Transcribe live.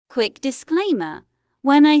Quick disclaimer.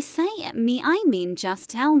 When I say me, I mean just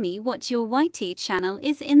tell me what your YT channel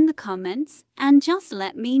is in the comments, and just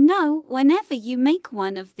let me know whenever you make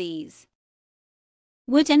one of these.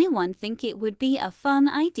 Would anyone think it would be a fun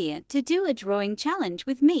idea to do a drawing challenge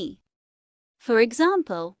with me? For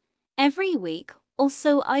example, every week,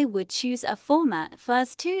 also I would choose a format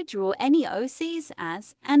first to draw any OCs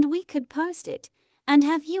as, and we could post it, and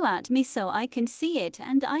have you at me so I can see it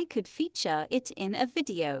and I could feature it in a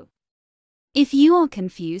video. If you are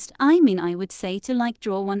confused, I would say to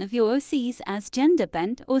draw one of your OCs as gender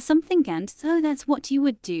bent or something, and so that's what you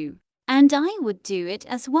would do. And I would do it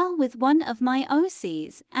as well with one of my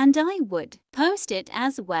OCs, and I would post it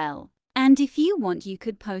as well. And if you want, you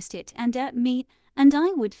could post it and at me, and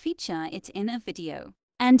I would feature it in a video.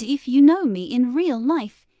 And if you know me in real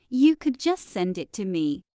life, you could just send it to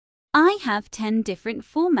me. I have 10 different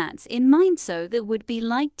formats in mind, so that would be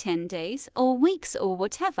like 10 days or weeks or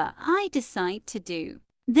whatever I decide to do.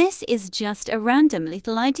 This is just a random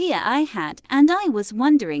little idea I had, and I was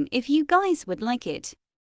wondering if you guys would like it.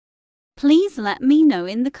 Please let me know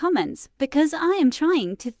in the comments, because I am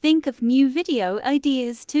trying to think of new video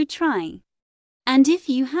ideas to try. And if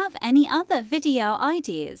you have any other video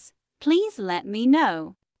ideas, please let me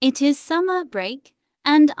know. It is summer break,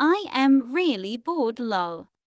 and I am really bored lol.